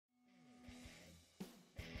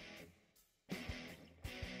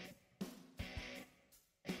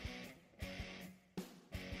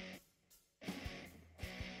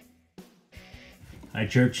Hi,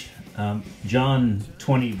 church. John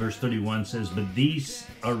 20, verse 31 says, "But these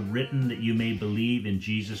are written that you may believe in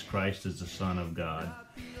Jesus Christ as the Son of God,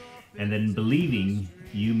 and that in believing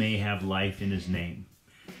you may have life in his name."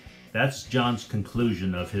 That's John's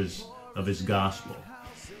conclusion of his gospel.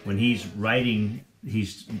 When he's writing,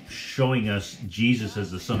 he's showing us Jesus as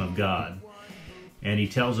the Son of God. And he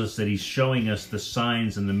tells us that he's showing us the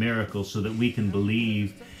signs and the miracles so that we can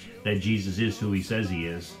believe that Jesus is who he says he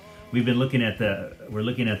is. We're looking at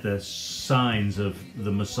the signs of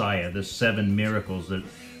the Messiah, the 7 miracles that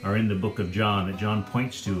are in the book of John that John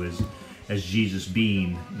points to as Jesus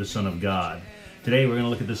being the Son of God. Today we're going to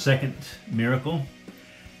look at the second miracle,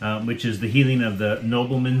 which is the healing of the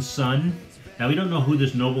nobleman's son. Now we don't know who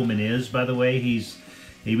this nobleman is, by the way.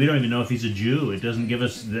 We don't even know if he's a Jew. It doesn't give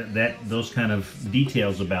us those kind of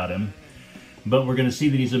details about him. But we're going to see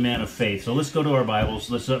that he's a man of faith. So let's go to our Bibles.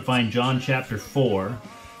 Let's find John chapter 4.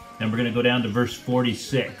 And we're going to go down to verse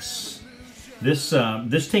 46. This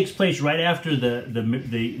takes place right after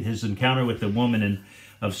his encounter with the woman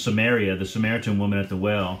of Samaria, the Samaritan woman at the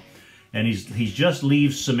well. And he's just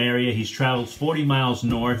leaves Samaria. He's travels 40 miles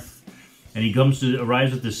north, and he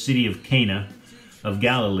arrives at the city of Cana of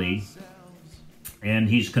Galilee, and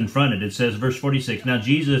he's confronted. It says, verse 46, "Now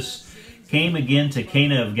Jesus came again to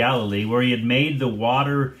Cana of Galilee, where he had made the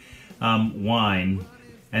water wine.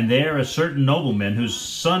 And there a certain nobleman whose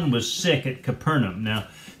son was sick at Capernaum." Now,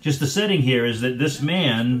 just the setting here is that this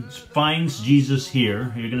man finds Jesus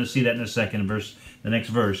here. You're going to see that in a second, the next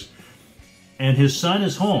verse. And his son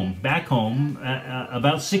is back home,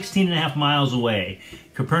 about 16 and a half miles away.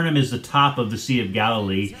 Capernaum is the top of the Sea of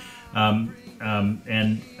Galilee.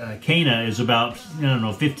 And Cana is about,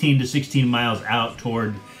 15 to 16 miles out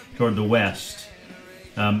toward the west.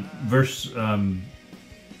 Verse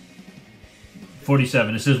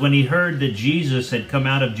 47, it says, "When he heard that Jesus had come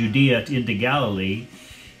out of Judea into Galilee,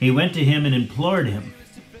 he went to him and implored him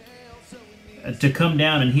to come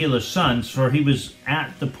down and heal his son, for he was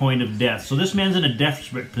at the point of death." So this man's in a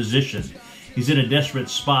desperate position. He's in a desperate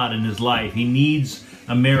spot in his life. He needs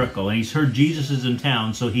a miracle, and he's heard Jesus is in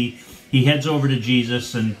town, so he heads over to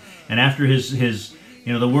Jesus, and after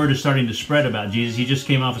the word is starting to spread about Jesus. He just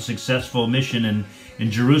came off a successful mission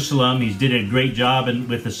in Jerusalem. He did a great job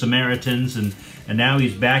with the Samaritans, and now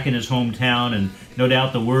he's back in his hometown, and no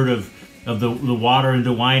doubt the word of the water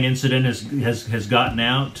into wine incident has gotten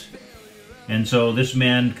out. And so this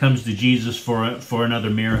man comes to Jesus for another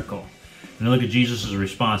miracle. And look at Jesus'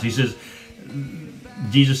 response. He says,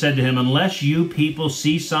 Jesus said to him, "Unless you people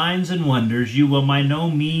see signs and wonders, you will by no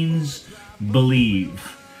means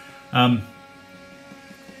believe."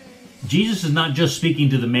 Jesus is not just speaking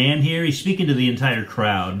to the man here, he's speaking to the entire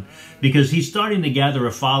crowd, because he's starting to gather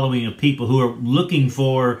a following of people who are looking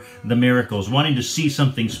for the miracles, wanting to see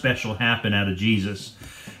something special happen out of Jesus.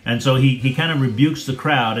 And so he kind of rebukes the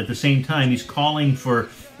crowd. At the same time, he's calling for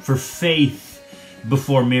faith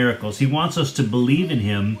before miracles. He wants us to believe in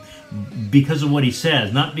him because of what he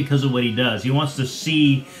says, not because of what he does. He wants to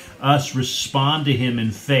see us respond to him in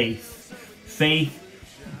faith. Faith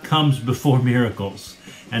comes before miracles.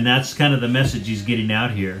 And that's kind of the message he's getting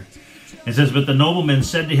out here. It says, "But the nobleman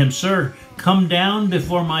said to him, 'Sir, come down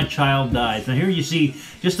before my child dies.'" Now here you see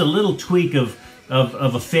just a little tweak of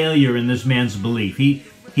a failure in this man's belief. He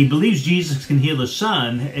believes Jesus can heal his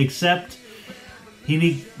son, except he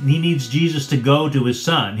needs Jesus to go to his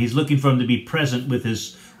son. He's looking for him to be present with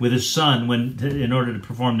his son in order to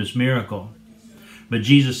perform this miracle. But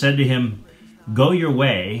Jesus said to him, "Go your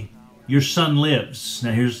way, your son lives."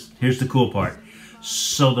 Now here's the cool part.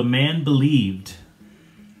 So the man believed,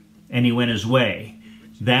 and he went his way.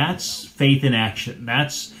 That's faith in action.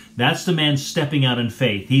 That's the man stepping out in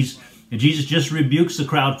faith. Jesus just rebukes the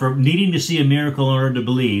crowd for needing to see a miracle in order to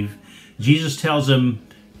believe. Jesus tells him,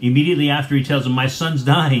 immediately after he tells him, "My son's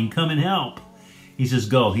dying, come and help." He says,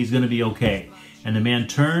 "Go, he's going to be okay." And the man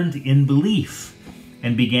turned in belief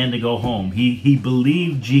and began to go home. He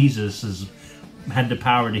believed Jesus had the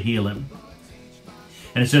power to heal him.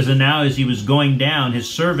 And it says, "And now as he was going down, his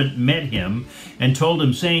servant met him and told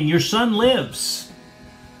him, saying, 'Your son lives.'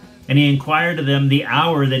 And he inquired of them the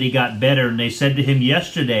hour that he got better. And they said to him,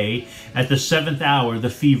 'Yesterday at the 7th hour the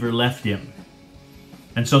fever left him.'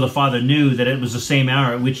 And so the father knew that it was the same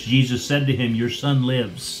hour at which Jesus said to him, 'Your son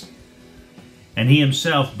lives.' And he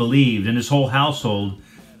himself believed, and his whole household."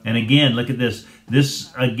 And again, look at this. This,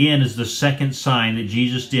 again, is the second sign that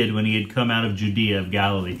Jesus did when he had come out of Judea of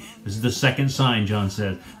Galilee. This is the second sign, John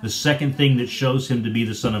says. The second thing that shows him to be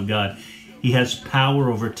the Son of God. He has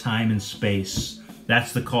power over time and space.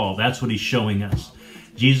 That's the call. That's what he's showing us.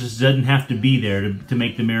 Jesus doesn't have to be there to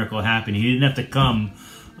make the miracle happen. He didn't have to come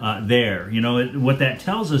there. You know, what that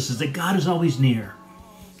tells us is that God is always near.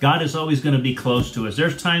 God is always going to be close to us.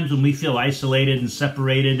 There's times when we feel isolated and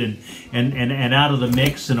separated and out of the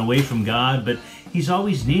mix and away from God, but He's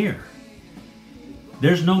always near.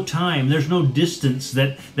 There's no time, there's no distance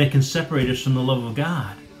that can separate us from the love of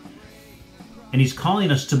God. And He's calling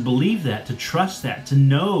us to believe that, to trust that, to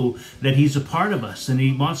know that He's a part of us and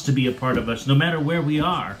He wants to be a part of us no matter where we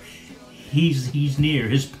are. He's near.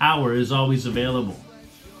 His power is always available.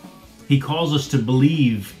 He calls us to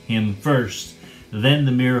believe Him first, then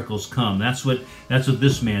the miracles come. That's what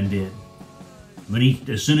this man did.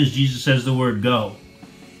 As soon as Jesus says the word go,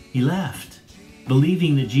 he left,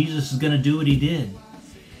 believing that Jesus is going to do what He did.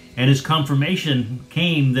 And his confirmation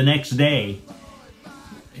came the next day.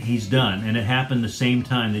 He's done. And it happened the same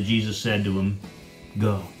time that Jesus said to him,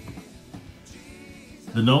 go.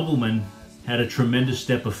 The nobleman had a tremendous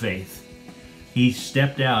step of faith. He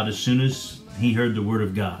stepped out as soon as he heard the word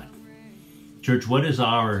of God. Church, what is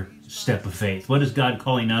our step of faith? What is God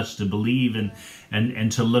calling us to believe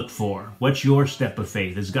and to look for? What's your step of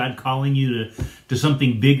faith? Is God calling you to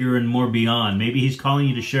something bigger and more beyond? Maybe He's calling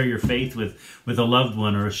you to share your faith with a loved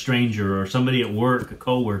one or a stranger or somebody at work, a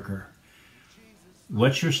co-worker.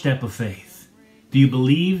 What's your step of faith? Do you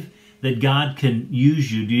believe that God can use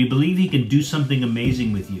you? Do you believe He can do something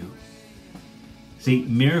amazing with you? See,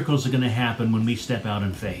 miracles are going to happen when we step out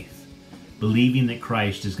in faith, believing that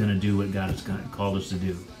Christ is going to do what God has called us to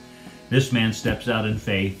do. This man steps out in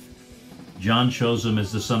faith. John shows him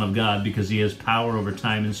as the Son of God because He has power over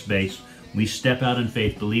time and space. We step out in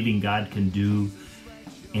faith, believing God can do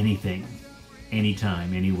anything,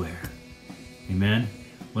 anytime, anywhere. Amen?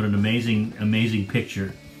 What an amazing, amazing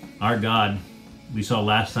picture. Our God, we saw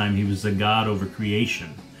last time, He was the God over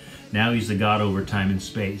creation. Now He's the God over time and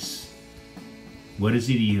space. What is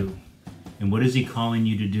He to you? And what is He calling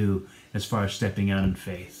you to do as far as stepping out in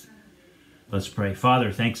faith? Let's pray.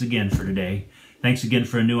 Father, thanks again for today. Thanks again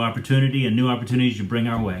for a new opportunity and new opportunities You bring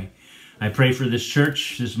our way. I pray for this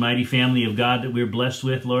church, this mighty family of God that we're blessed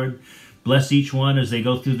with, Lord. Bless each one as they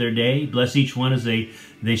go through their day. Bless each one as they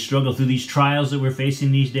struggle through these trials that we're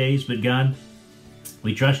facing these days. But God,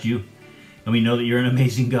 we trust You, and we know that You're an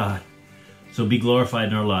amazing God. So be glorified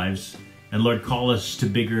in our lives. And Lord, call us to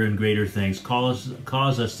bigger and greater things. Cause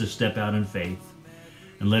us to step out in faith.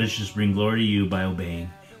 And let us just bring glory to You by obeying.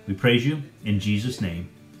 We praise You in Jesus' name.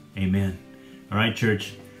 Amen. All right,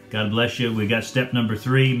 church. God bless you. We got step number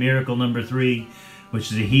 3, miracle number 3,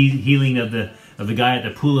 which is the healing of the guy at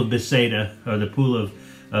the pool of Bethsaida, or the pool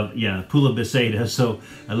of Bethsaida. So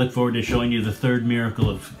I look forward to showing you the third miracle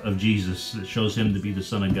of Jesus that shows Him to be the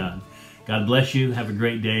Son of God. God bless you. Have a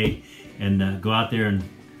great day, and go out there and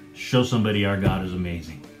show somebody our God is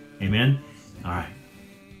amazing. Amen. All right.